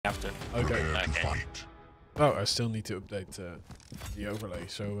Okay. Okay. Oh, I still need to update the overlay,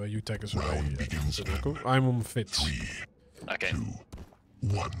 so you take us away. I'm on f1tz. Okay. 2,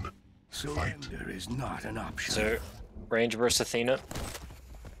 1. Surrender is not an option. So, range versus Athena.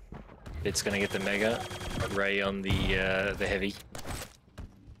 It's gonna get the Mega. Ray on the Heavy.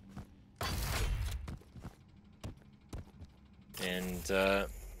 And we'll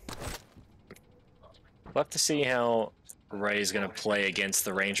have to see how Ray is gonna play against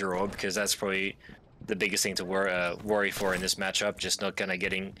the Ranger Orb, because that's probably the biggest thing to worry for in this matchup. Just not kind of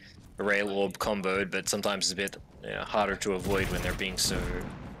getting a Ray Orb comboed, but sometimes it's a bit harder to avoid when they're being so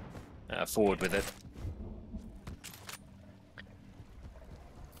forward with it.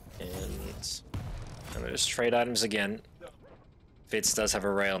 And I'm gonna just trade items again. f1tz does have a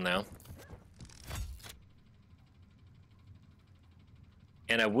rail now.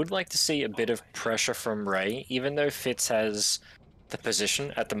 And I would like to see a bit of pressure from Ray, even though f1tz has the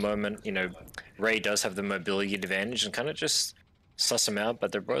position at the moment. You know, Ray does have the mobility advantage, and kind of just suss him out,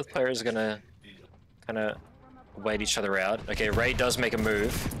 but they're both players gonna kind of wait each other out. Okay, Ray does make a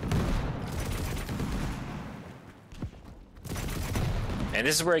move. And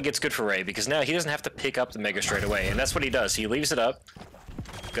this is where it gets good for Ray, because now he doesn't have to pick up the Mega straight away, and that's what he does. He leaves it up.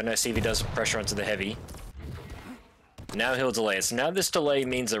 Gonna see if he does pressure onto the Heavy. Now he'll delay it. So now this delay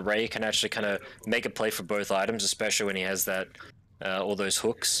means that Ray can actually kind of make a play for both items, especially when he has that all those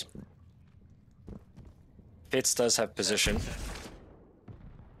hooks. f1tz does have position.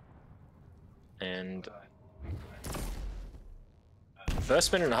 And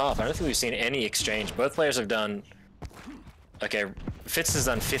first minute and a half, I don't think we've seen any exchange. Both players have done... Okay, f1tz has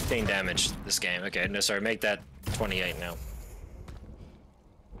done 15 damage this game. Okay, no, sorry, make that 28 now.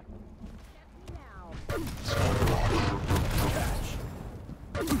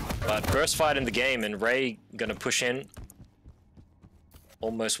 But first fight in the game, and Ray gonna push in.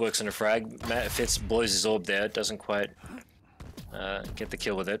 Almost works on a frag. f1tz blows his orb there, doesn't quite get the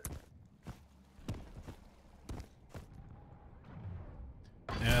kill with it.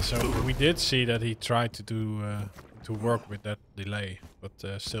 Yeah, so we did see that he tried to do to work with that delay, but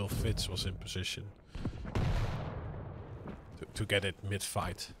still f1tz was in position to get it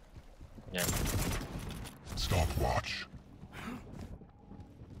mid-fight. Yeah. Stopwatch.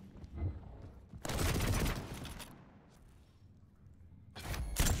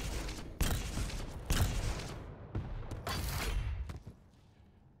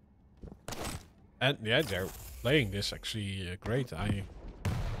 And yeah, they're playing this actually great.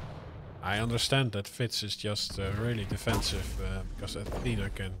 I understand that f1tz is just really defensive because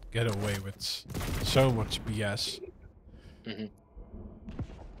Athena can get away with so much BS. Mm-hmm.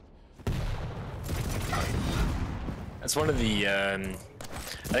 That's one of the, I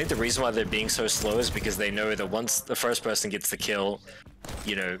think the reason why they're being so slow is because they know that once the first person gets the kill,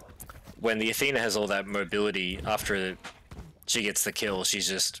 you know, when the Athena has all that mobility, after she gets the kill, she's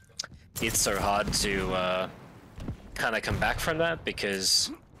just, it's so hard to kind of come back from that,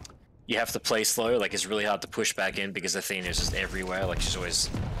 because you have to play slow. Like, it's really hard to push back in because Athena is just everywhere, like she's always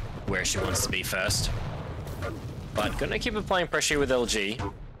where she wants to be first. But gonna keep applying pressure with LG.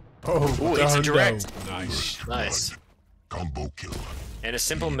 Oh, it's a direct. Nice. Nice. Combo kill. And a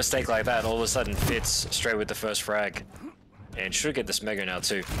simple mistake like that, all of a sudden f1tz straight with the first frag. And should get this Mega now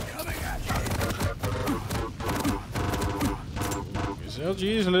too. His LG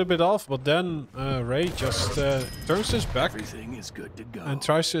is a little bit off, but then Ray just turns his back Everything is good to go. and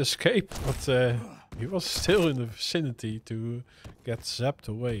tries to escape, but he was still in the vicinity to get zapped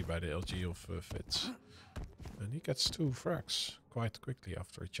away by the LG of f1tz. And he gets 2 frags quite quickly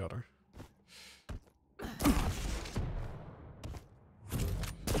after each other.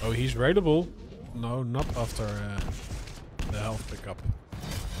 Oh, he's raidable. No, not after the health pickup.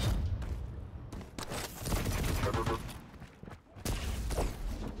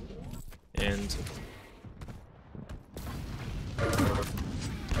 And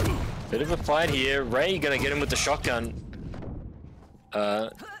bit of a fight here. Ray gonna get him with the shotgun.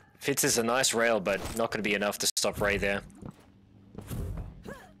 f1tz is a nice rail, but not gonna be enough to stop Ray there.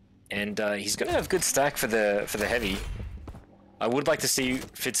 And he's gonna have good stack for the Heavy. I would like to see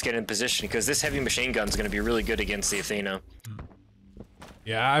f1tz get in position, because this heavy machine gun is going to be really good against the Athena.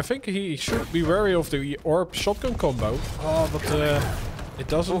 Yeah, I think he should be wary of the orb shotgun combo. Oh, but it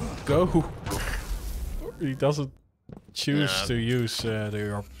doesn't go. He doesn't choose to use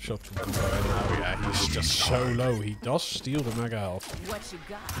the orb shotgun combo. And now, yeah, he's just so low. He does steal the Mega health. What you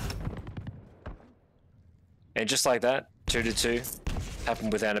got? And just like that, 2-2.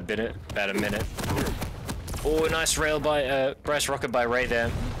 Happened without about a minute. Oh, nice rail by Bryce Rocket by Ray there.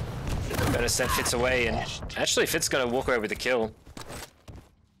 Gonna set f1tz away, and actually f1tz gonna walk away with the kill.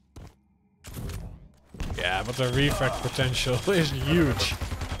 Yeah, but the refract potential is huge.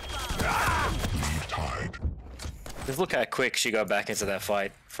 Just look how quick she got back into that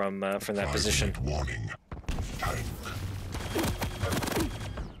fight from that position. Warning. Tank.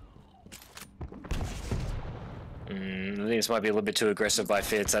 I think this might be a little bit too aggressive by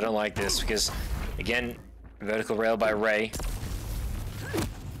f1tz. I don't like this because, again, vertical rail by Ray.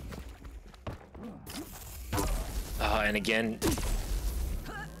 And again,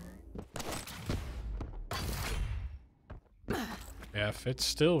 yeah, f1tz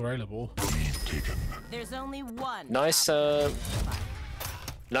still available. There's only one. nice,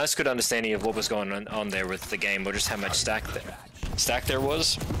 nice good understanding of what was going on there with the game, or just how much stack there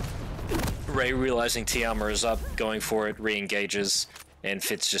was. Ray realizing T armor is up, going for it, re-engages, and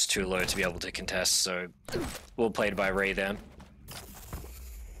f1tz just too low to be able to contest, so well played by Ray there.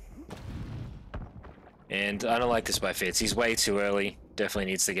 And I don't like this by f1tz. He's way too early.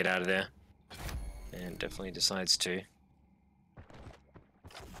 Definitely needs to get out of there. And definitely decides to.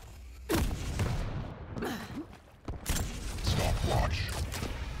 Stopwatch.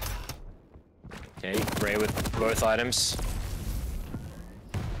 Okay, Ray with both items.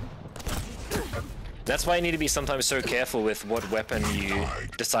 That's why you need to be sometimes so careful with what weapon you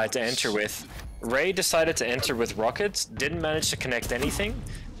decide to enter with. Ray decided to enter with rockets, didn't manage to connect anything.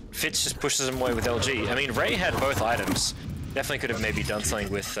 f1tz just pushes him away with LG. I mean, Ray had both items. Definitely could have maybe done something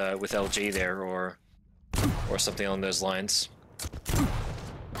with LG there, or something along those lines.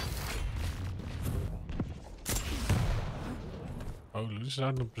 Oh, loses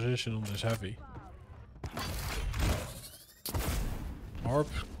out in position on this heavy. Orb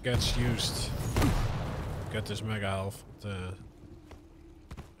gets used. Get this mega health.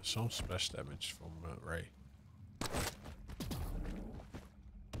 Some splash damage from Ray.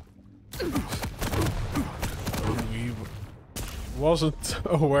 He wasn't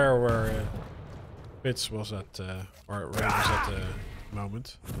aware where f1tz was at, or Ray was at the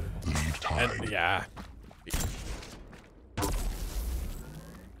moment. And yeah.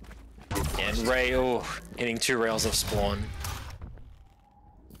 And Ray, oh, hitting 2 rails of spawn.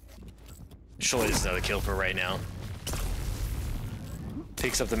 Surely there's another kill for Ray now.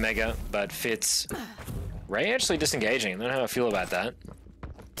 Picks up the mega, but f1tz. Ray actually disengaging. I don't know how I feel about that.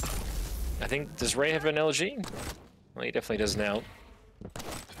 I think, does Ray have an LG? Well, he definitely does now.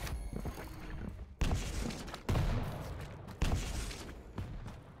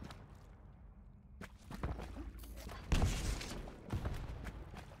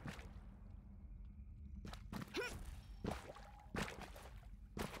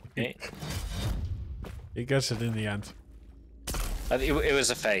 Okay. He gets it in the end. It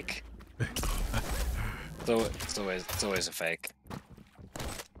was a fake. It's always a fake.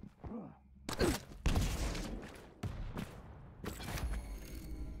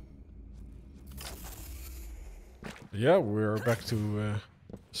 Yeah, we're back to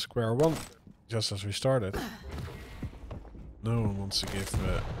square one, just as we started. No one wants to give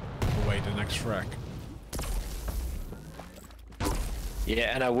away the next frag.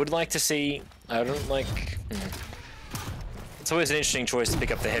 Yeah, and I would like to see. I don't like. It's always an interesting choice to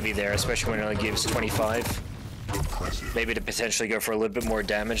pick up the heavy there, especially when it only gives 25. Maybe to potentially go for a little bit more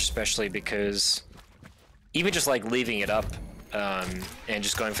damage, especially because even just like leaving it up and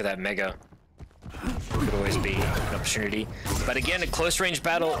just going for that mega could always be an opportunity. But again, a close range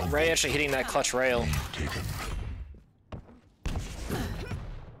battle, Ray actually hitting that clutch rail.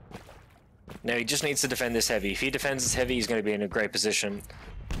 Now he just needs to defend this heavy. If he defends this heavy, he's going to be in a great position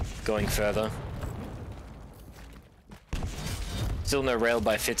going further. Still no rail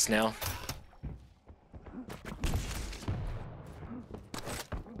by f1tz now.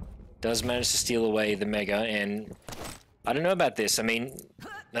 Does manage to steal away the mega, and I don't know about this. I mean,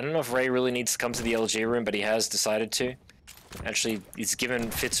 I don't know if Ray really needs to come to the LG room, but he has decided to. Actually, he's given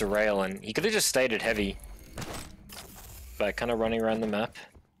f1tz a rail, and he could have just stayed at heavy by kind of running around the map.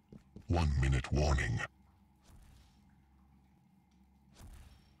 1 minute warning.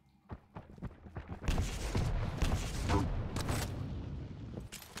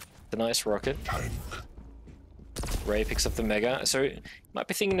 The nice rocket. Ray picks up the mega, so might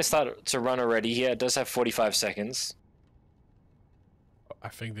be thinking to start to run already. Yeah, it does have 45 seconds. I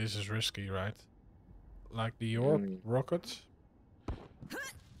think this is risky, right? Like the orb rocket.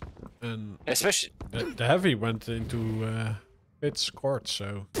 And Especially the heavy went into f1tz court,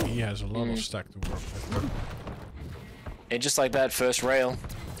 so he has a lot of stack to work with. and just like that, first rail.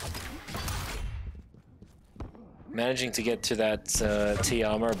 Managing to get to that T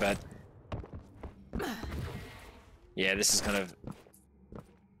armor, but yeah, this is kind of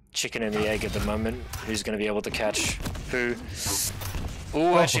chicken and the egg at the moment. Who's going to be able to catch who?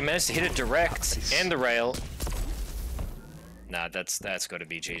 Ooh, actually managed to hit it direct and the rail. Nah, that's got to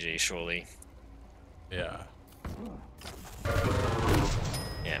be GG surely. Yeah.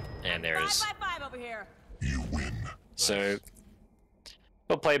 Yeah, and there's. 5 over here. You win. So,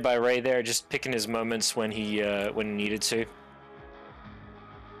 well played by Ray there, just picking his moments when he needed to.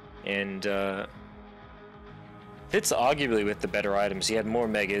 And Fitz arguably with the better items. He had more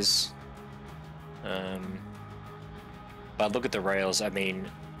megas. But look at the rails. I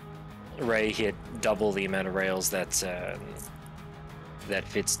mean, Ray hit double the amount of rails that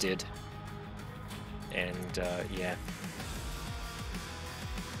Fitz did. And yeah.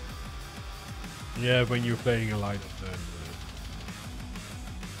 Yeah, when you're playing a lineup, then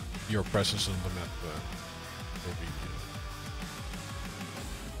your presence on the map will be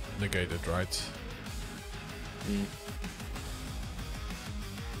negated, right? Mm.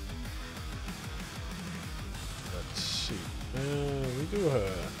 Let's see. We do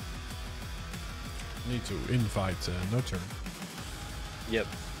need to invite No Turn. Yep.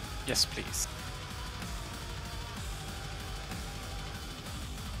 Yes, please.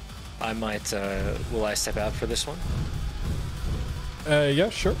 I might. Will I step out for this one?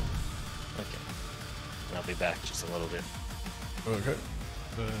 Yeah, sure. Okay. And I'll be back just a little bit. Okay.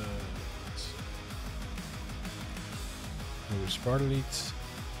 Who is part lead?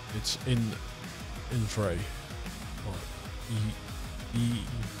 It's IVNRay or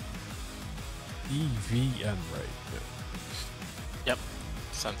IVNRay. Yeah. Yep.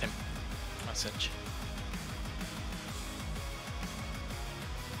 Sent him message.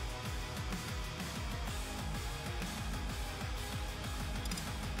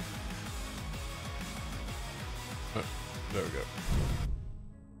 There we go.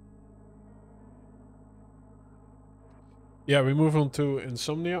 Yeah, we move on to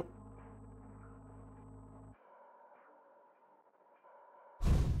Insomnia.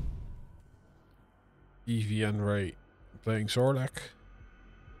 IVNRay playing Zorlak.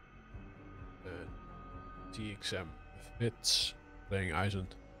 TxM f1tz playing Eisen.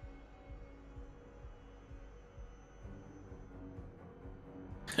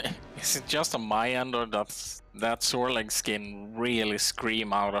 Is it just on my end, or does that Zorlag skin really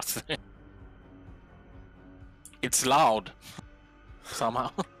scream out of the... It's loud. Somehow.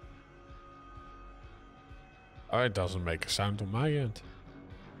 Oh, it doesn't make a sound on my end.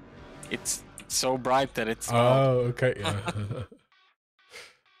 It's so bright that it's loud. Oh, okay, yeah.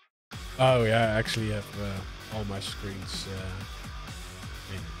 Oh, yeah, I actually have all my screens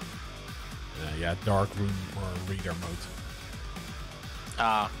in yeah, dark room or reader mode.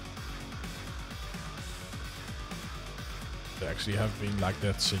 Ah. They actually have been like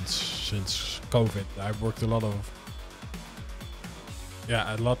that since COVID. I've worked a lot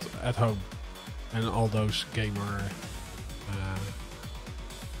at home, and all those gamer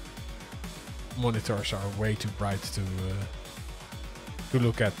monitors are way too bright to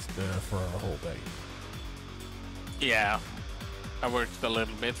look at for a whole day. Yeah. I worked a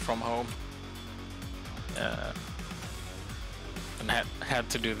little bit from home. And had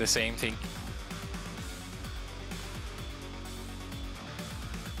to do the same thing.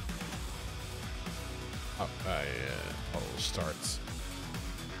 Oh, I'll start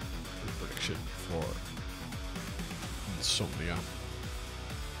the prediction for Insomnia.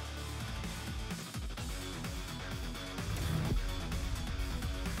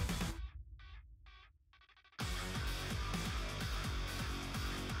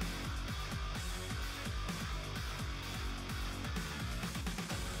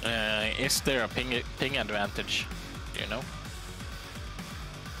 Is there a ping advantage? Do you know?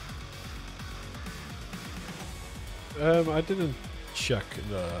 I didn't check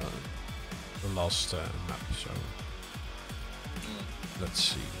the last map, so let's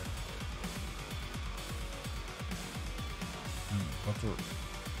see. What were...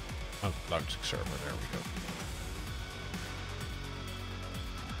 Oh, Leipzig server, there we go.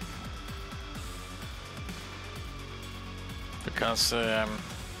 Because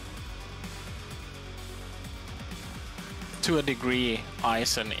to a degree,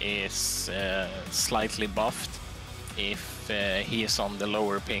 Eisen is slightly buffed if he is on the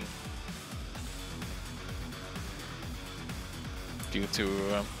lower ping. Due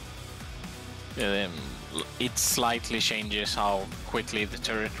to it slightly changes how quickly the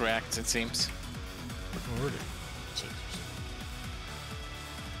turret reacts, it seems. Oh, really? That's interesting.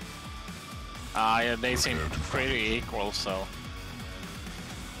 Yeah, they seem pretty equal, so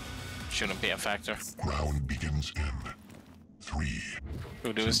shouldn't be a factor. Round begins in 3.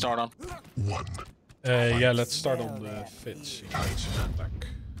 Who do we start on? 1. Yeah, let's start on f1tz. Back.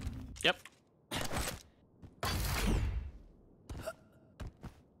 Yep.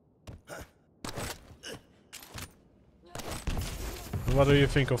 What do you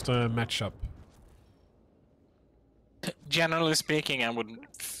think of the matchup? Generally speaking, I would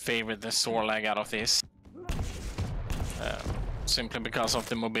favor the Sorlag out of this. Simply because of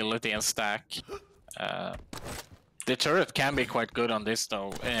the mobility and stack. The turret can be quite good on this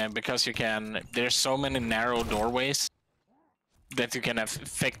though, because you can. There's so many narrow doorways that you can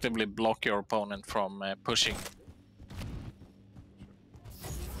effectively block your opponent from pushing.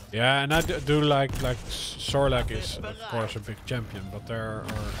 Yeah, and I do like Sorlag is of course a big champion, but there are,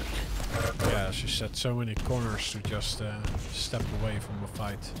 yeah, as you said, so many corners to just step away from a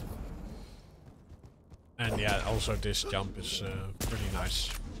fight. And yeah, also this jump is pretty nice.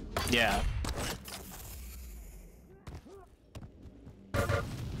 Yeah.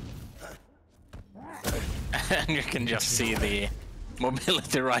 And you can just see the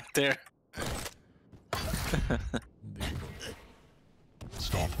mobility right there.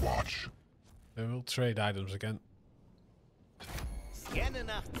 Stopwatch. They will trade items again. Scanne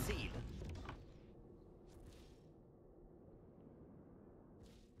nach Ziel.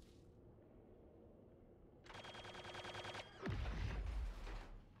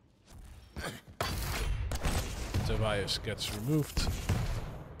 Tobias gets removed.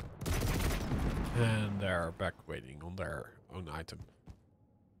 And they're back waiting on their own item.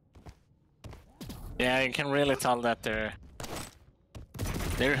 Yeah, you can really tell that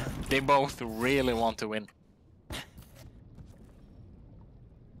they both really want to win.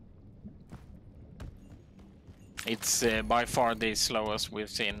 It's by far the slowest we've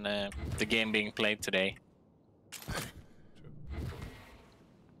seen the game being played today.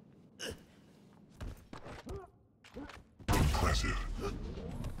 Impressive.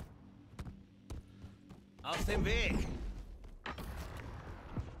 Auf dem Weg.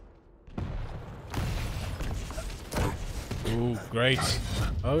 Ooh, great.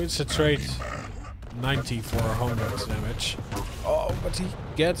 Oh, it's a trade. 90 for 100 damage. Oh, but he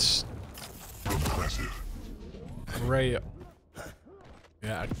gets Impressive. Ray.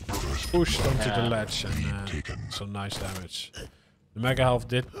 Yeah, pushed onto the ledge and some nice damage. The Mega Health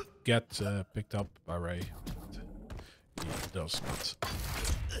did get picked up by Ray. He does not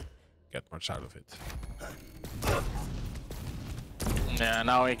get much out of it. Yeah,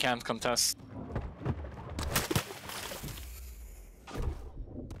 now he can't contest.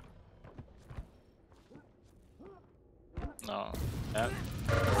 No. Yeah.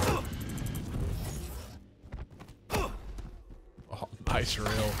 Oh, nice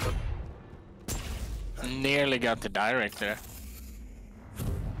rail. Nearly got the direct there.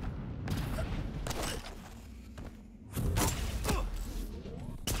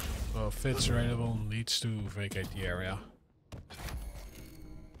 Well, f1tz raidable needs to vacate the area.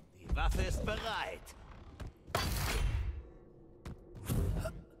 Die Waffe ist bereit.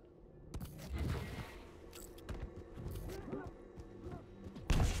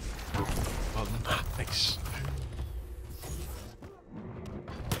 Oh, nice.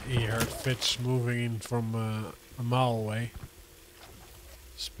 He heard f1tz moving in from a mile away.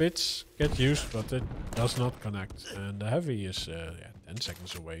 Spits get used, but it does not connect. And the heavy is 10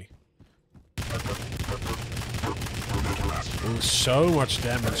 seconds away. Ooh, so much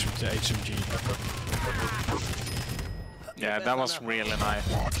damage with the HMG. Yeah, that was really nice.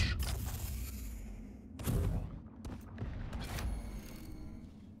 Watch.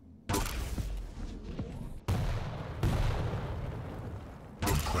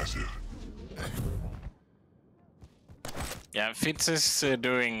 Impressive. Yeah, f1tz is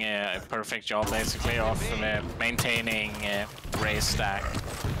doing a perfect job basically of maintaining Ray's stack.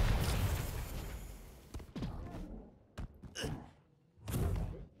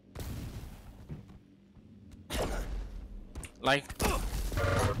 Like,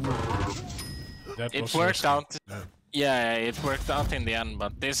 it worked out. Yeah, it worked out in the end,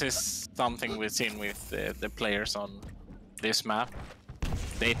 but this is something we've seen with the players on this map.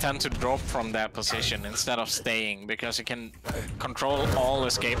 They tend to drop from their position instead of staying, because you can control all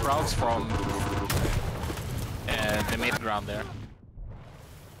escape routes from the mid ground there.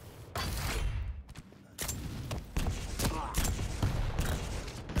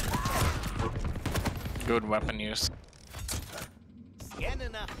 Good weapon use.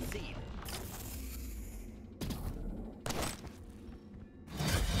 Scanne nach Ziel.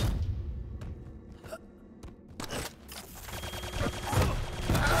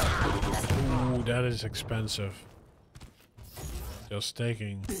 Ooh, that is expensive. Just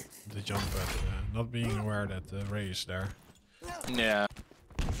taking the jump at, not being aware that the Ray is there. Yeah.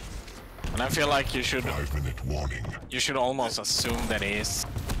 And I feel like you should 5-minute warning. You should almost assume that he is.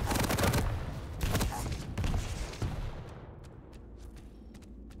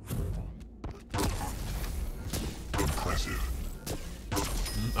 Impressive.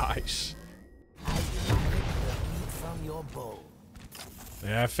 Nice. From your bow.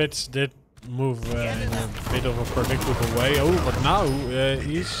 Yeah, f1tz did move in a bit of a predictable way. Oh, but now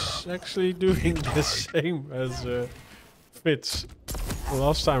he's actually doing the same as f1tz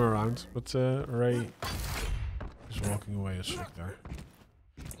last time around. But Ray is walking away as victor.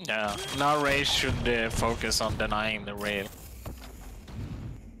 Yeah, now Ray should focus on denying the rail.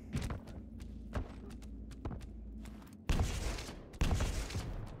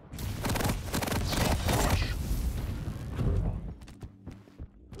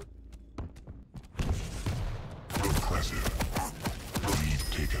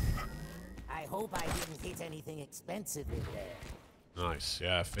 I hope I didn't hit anything expensive in there. Nice,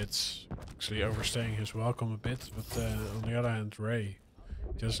 yeah, f1tz actually overstaying his welcome a bit, but on the other hand, Ray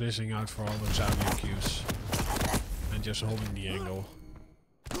just listening out for all those audio cues and just holding the angle.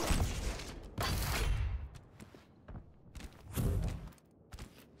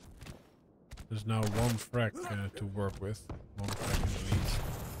 There's now one frag to work with, one frag in the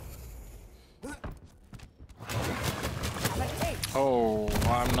lead. Oh,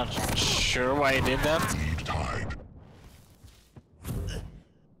 I'm not sure why he did that.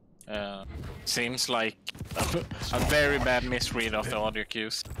 Seems like a very bad misread of the audio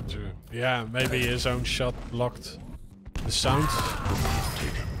cues. Yeah, maybe his own shot blocked the sound.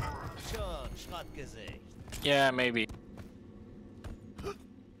 Schon Schrottgesicht. Yeah, maybe.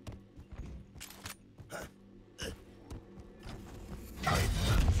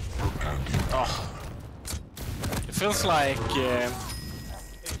 Oh. It feels like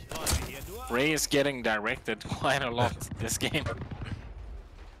Ray is getting directed quite a lot this game.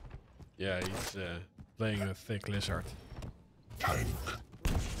 Yeah, he's playing a thick lizard.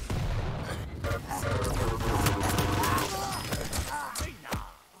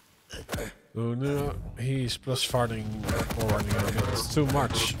 Oh no, he's plus farting forwarding a bit too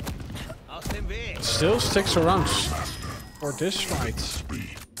much. Aus dem Weg. Still sticks around for this fight.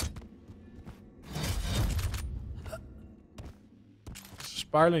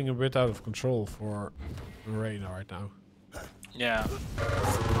 Spiraling a bit out of control for Ray right now. Yeah,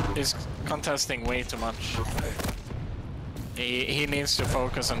 he's contesting way too much. He needs to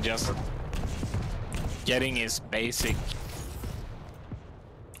focus on just getting his basic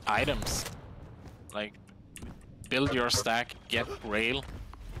items. Like, build your stack, get rail,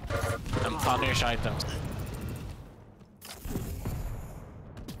 and punish items.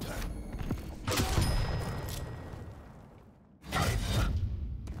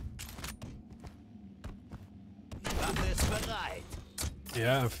 Waffe ist bereit.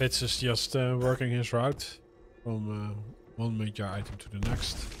 Yeah, and f1tz is just working his route from one major item to the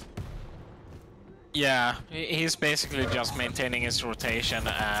next. Yeah, he's basically just maintaining his rotation,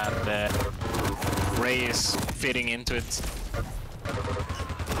 and Ray is fitting into it.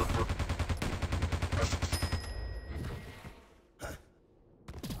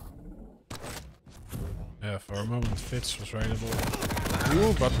 Yeah, for a moment f1tz was raidable.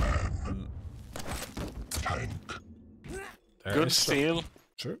 Ooh, but there Good is some- steal,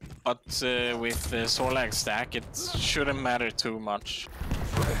 Sure. but with the Sorlag stack, it shouldn't matter too much.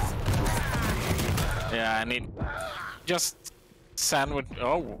 Yeah, and it just sandwich.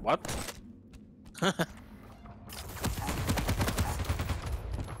 Oh, what?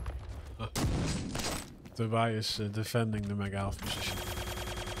 Dubai is defending the Mega Alpha position.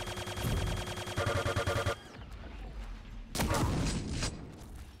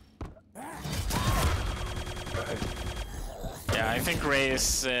 Yeah, I think Ray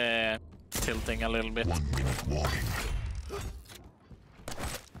is tilting a little bit. 1 minute warning.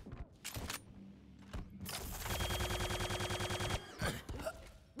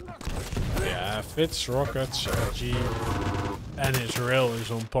 Yeah, f1tz, rockets, G, and his rail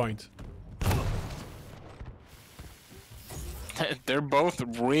is on point. They're both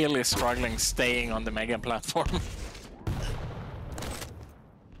really struggling staying on the Mega platform.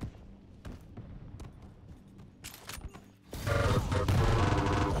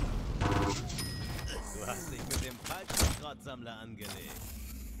 Du hast dich mit dem falschen Schrottsammler angelegt.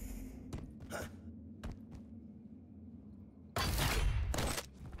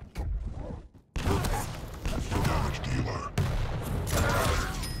 Damage dealer.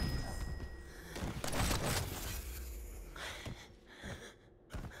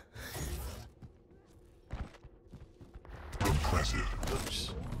 Impressive.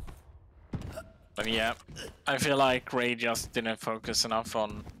 But yeah, I feel like Ray just didn't focus enough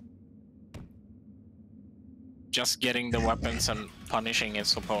on just getting the weapons and punishing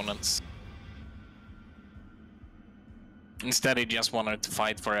his opponents. Instead, he just wanted to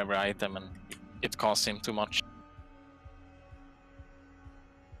fight for every item, and it cost him too much.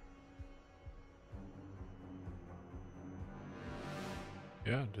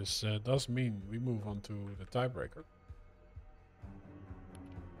 Yeah, this does mean we move on to the tiebreaker.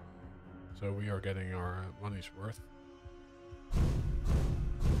 So we are getting our money's worth.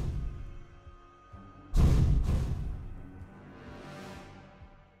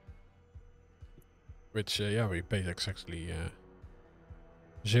 Which, yeah, we paid exactly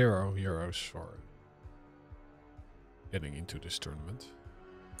 €0 for getting into this tournament.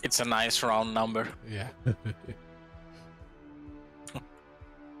 It's a nice round number. Yeah.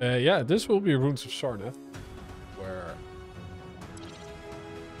 Yeah, this will be Runes of Sarnath, where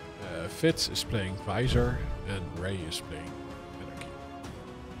f1tz is playing Visor and Ray is playing Anarchy.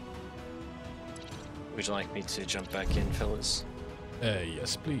 Would you like me to jump back in, fellas?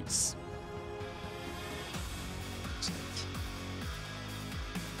 Yes, please.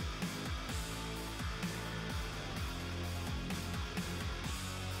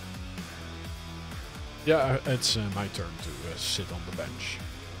 Yeah, it's my turn to sit on the bench.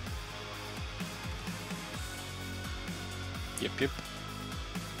 Yep.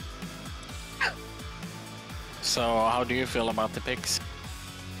 So, how do you feel about the picks?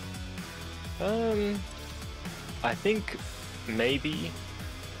 I think maybe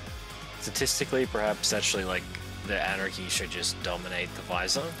statistically, perhaps actually like the Anarchy should just dominate the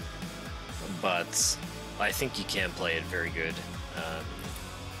Visor, but I think you can play it very good.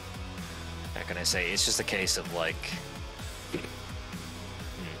 How can I say? It's just a case of like,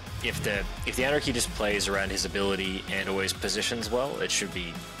 if the Anarchy just plays around his ability and always positions well, it should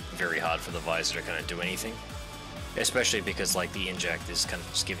be very hard for the Visor to kind of do anything. Especially because like the inject is kind of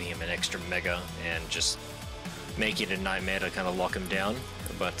just giving him an extra mega and just making it a nightmare to kind of lock him down.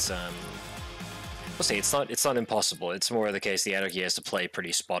 But we'll see. It's not impossible. It's more of the case the Anarchy has to play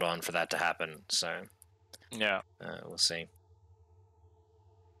pretty spot on for that to happen. So Yeah. We'll see.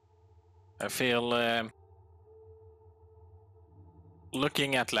 I feel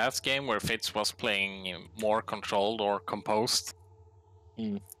looking at last game where f1tz was playing more controlled or composed,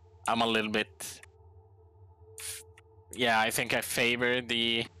 I'm a little bit... Yeah, I think I favor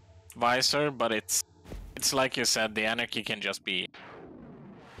the Visor, but it's like you said, the Anarchy can just be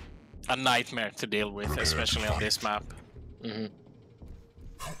a nightmare to deal with, especially on this map.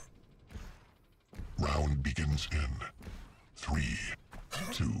 Round begins in 3,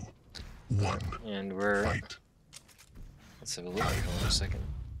 2, 1. And we're... Fight. Let's have a look. Hold on a second.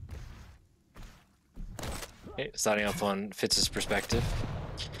 Okay, starting off on f1tz' perspective.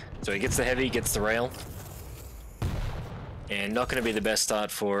 So he gets the heavy, gets the rail. And not going to be the best start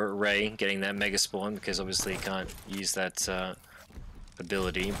for Ray getting that mega spawn, because obviously he can't use that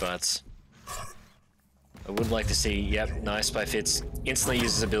ability, but I would like to see, yep, nice by f1tz. Instantly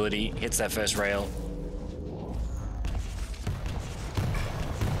uses ability, hits that first rail.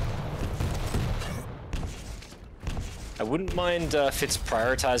 I wouldn't mind f1tz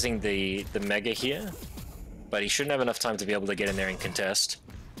prioritizing the mega here, but he shouldn't have enough time to be able to get in there and contest.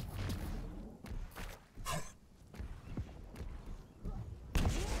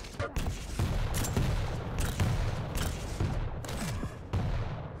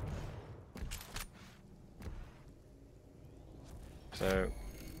 So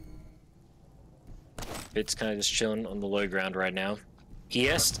f1tz kind of just chilling on the low ground right now. He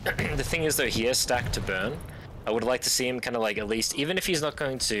has the thing is though, he has stack to burn. I would like to see him kind of like at least, even if he's not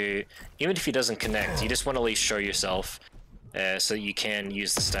going to, even if he doesn't connect, you just want to at least show yourself so you can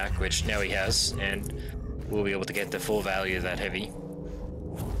use the stack, which now he has, and we'll be able to get the full value of that heavy.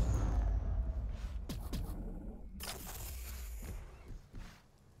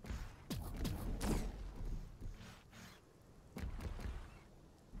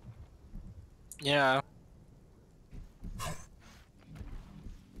 Yeah.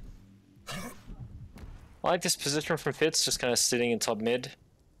 I like this position from f1tz, just kind of sitting in top mid.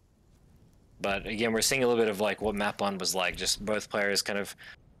 But again, we're seeing a little bit of like what map 1 was like, just both players kind of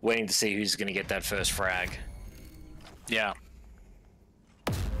waiting to see who's going to get that first frag. Yeah.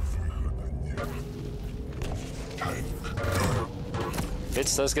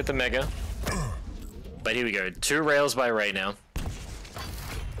 f1tz does get the mega. But here we go, 2 rails by Ray now.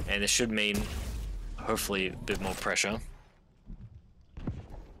 And this should mean, hopefully, a bit more pressure.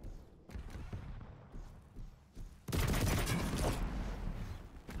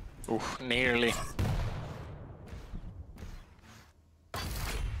 Oof, nearly.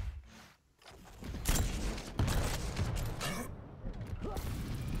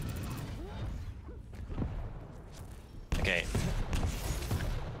 Okay.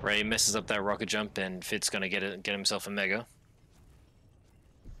 Ray messes up that rocket jump, and f1tz gonna get himself a mega.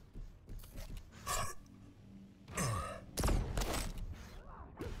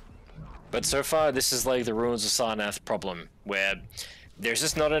 But so far, this is like the Ruins of Sarnath problem, where there's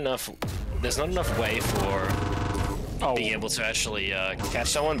just not enough. There's not enough way for being able to actually catch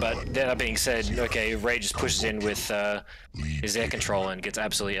someone. But that being said, okay, Ray just pushes in with his air control and gets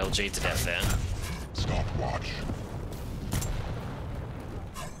absolutely LG to death there. Stopwatch.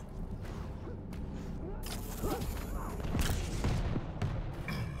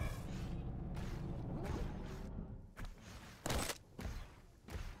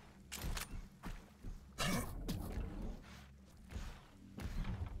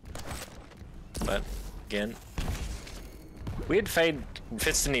 But again, weird fade.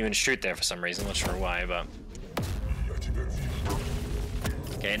 f1tz didn't even shoot there for some reason. Not sure why, but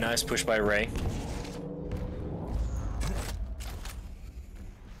okay, nice push by Ray.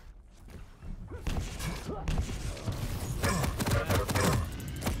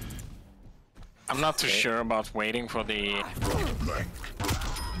 I'm not too sure about waiting for the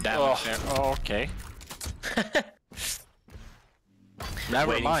damage there. Oh, okay.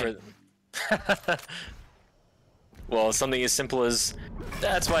 Never mind. Well, something as simple as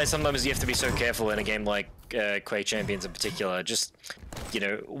that's why sometimes you have to be so careful in a game like Quake Champions in particular. Just, you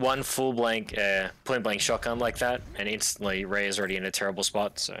know, one full blank, point blank shotgun like that, and instantly Ray is already in a terrible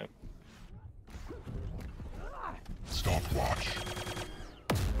spot. So. Stopwatch.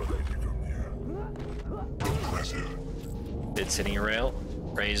 It's hitting a rail.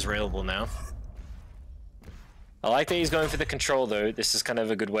 Ray is railable now. I like that he's going for the control though. This is kind of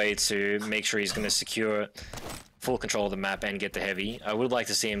a good way to make sure he's going to secure full control of the map and get the heavy. I would like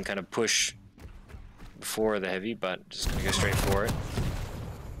to see him kind of push before the heavy, but just going to go straight for it.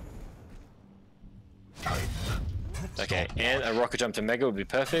 Okay, and a rocket jump to Mega would be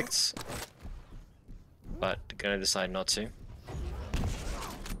perfect. But going to decide not to.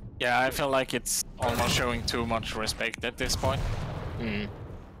 Yeah, I feel like it's almost showing too much respect at this point. Hmm.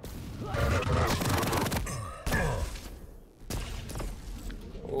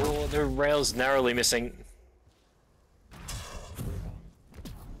 Oh, the rail's narrowly missing.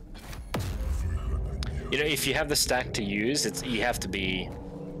 You know, if you have the stack to use, you have to be...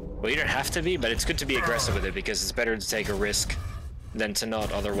 Well, you don't have to be, but it's good to be aggressive with it because it's better to take a risk than to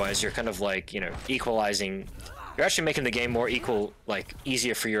not. Otherwise, you're kind of like, you know, equalizing... You're actually making the game more equal, like,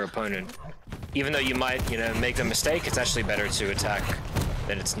 easier for your opponent. Even though you might, you know, make the mistake, it's actually better to attack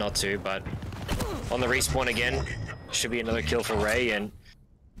than it's not to, but... On the respawn again, should be another kill for Ray, and...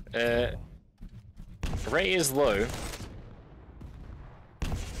 Ray is low.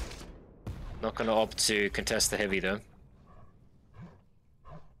 Not gonna opt to contest the heavy though.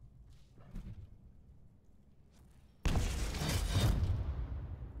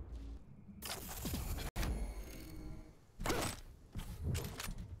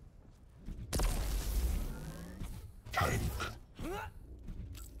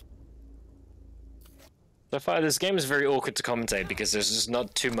 So far, this game is very awkward to commentate because there's just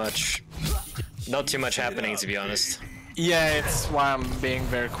not too much happening, to be honest. Yeah, it's why I'm being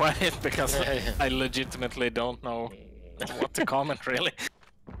very quiet because I legitimately don't know what to comment really.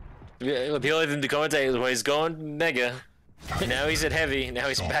 Yeah, the only thing to commentate is when he's going Mega. Now he's at Heavy. Now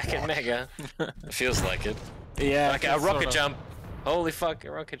he's back at Mega. It feels like it. Yeah, like a rocket jump. Holy fuck,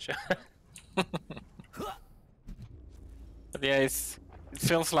 a rocket jump. But yeah, it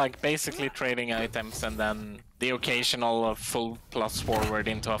feels like basically trading items and then the occasional full plus forward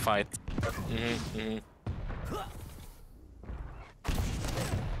into a fight.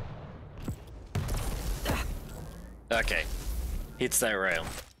 Okay, hits that rail.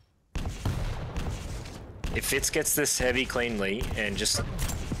 If f1tz gets this heavy cleanly and just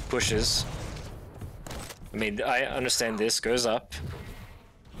pushes, I mean, I understand this goes up.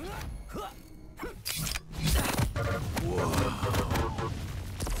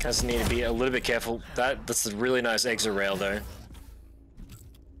 Does need to be a little bit careful. That's a really nice exit rail though.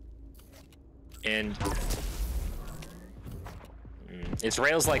 And it's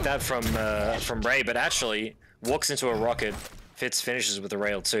rails like that from Ray, but actually walks into a rocket. f1tz finishes with a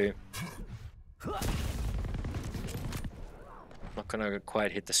rail too. Not gonna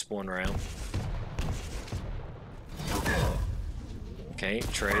quite hit the spawn rail. Okay,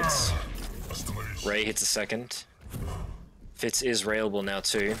 trades. Ray hits a second. f1tz is railable now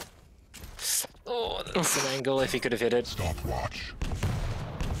too. Oh, that's an angle if he could have hit it. Stopwatch.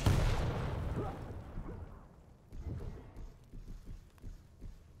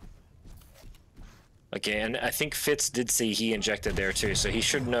 Okay, and I think f1tz did see he injected there too, so he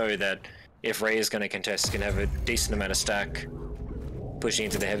should know that if Ray is going to contest, he can have a decent amount of stack pushing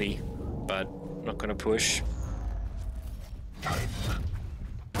into the heavy, but not going to push.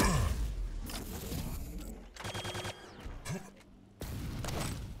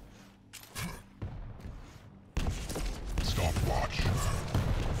 Stopwatch.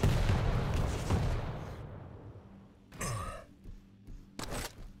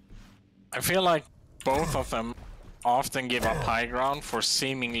 I feel like both of them often give up high ground for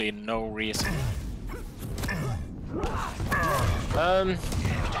seemingly no reason.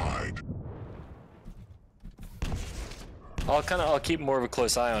 I'll keep more of a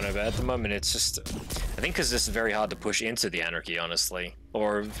close eye on it, but at the moment it's just, I think because this is very hard to push into the Anarchy, honestly,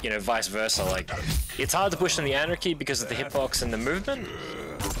 or you know, vice versa. Like, it's hard to push in the Anarchy because of the hitbox and the movement,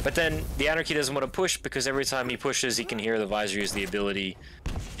 but then the Anarchy doesn't want to push because every time he pushes, he can hear the Visor use the ability,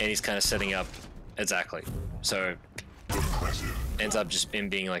 and he's kind of setting up exactly. So ends up just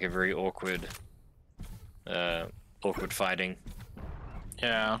being like a very awkward fighting.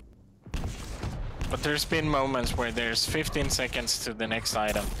 Yeah. But there's been moments where there's 15 seconds to the next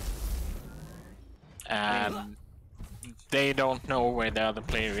item. And they don't know where the other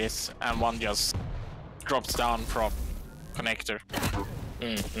player is, and one just drops down from connector.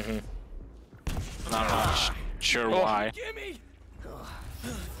 And I'm not sure why.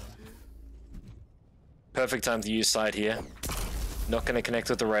 Perfect time to use side here. Not going to connect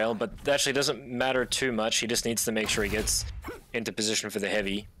with the rail, but that actually doesn't matter too much. He just needs to make sure he gets into position for the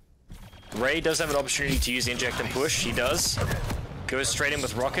heavy. Ray does have an opportunity to use inject and push. He does. Goes straight in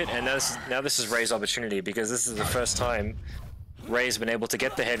with rocket, and now this is Ray's opportunity, because this is the first time Ray's been able to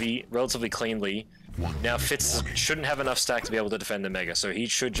get the heavy relatively cleanly. Now f1tz shouldn't have enough stack to be able to defend the mega, so he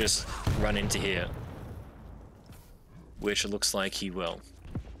should just run into here, which it looks like he will.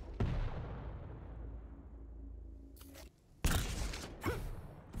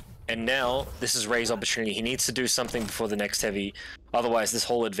 And now, this is Ray's opportunity. He needs to do something before the next heavy. Otherwise, this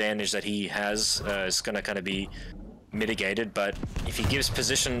whole advantage that he has is going to kind of be mitigated. But if he gives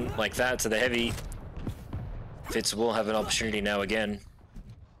position like that to the heavy, f1tz will have an opportunity now again.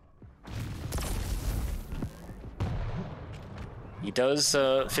 He does,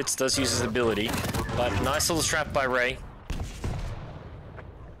 f1tz does use his ability, but nice little trap by Ray.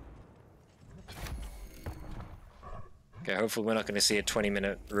 Okay, hopefully we're not going to see a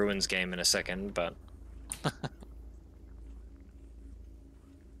 20-minute Ruins game in a second, but...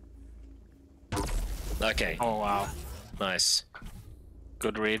 Okay. Oh, wow. Nice.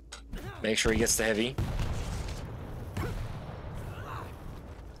 Good read. Make sure he gets the heavy.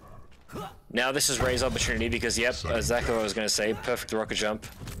 Now this is Ray's opportunity because, yep, exactly what I was going to say. Perfect rocket jump.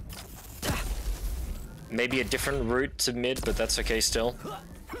 Maybe a different route to mid, but that's okay still.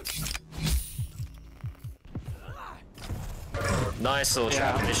 Nice little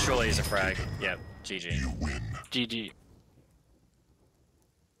trap, and this surely is a frag. Yep, GG. GG.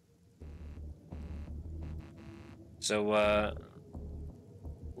 So,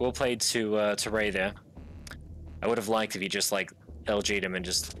 well played to Ray there. I would have liked if he just, like, LG'd him and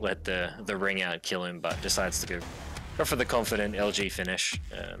just let the ring out kill him, but decides to go for the confident LG finish.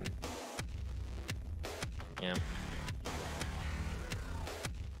 Yeah.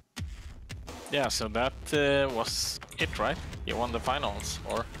 Yeah, so that was it, right? You won the finals,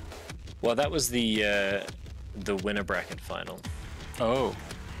 or? Well, that was the winner bracket final. Oh.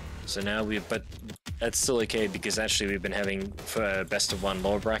 So now but that's still okay because actually we've been having for best of one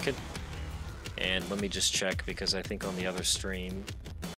lower bracket. And let me just check because I think on the other stream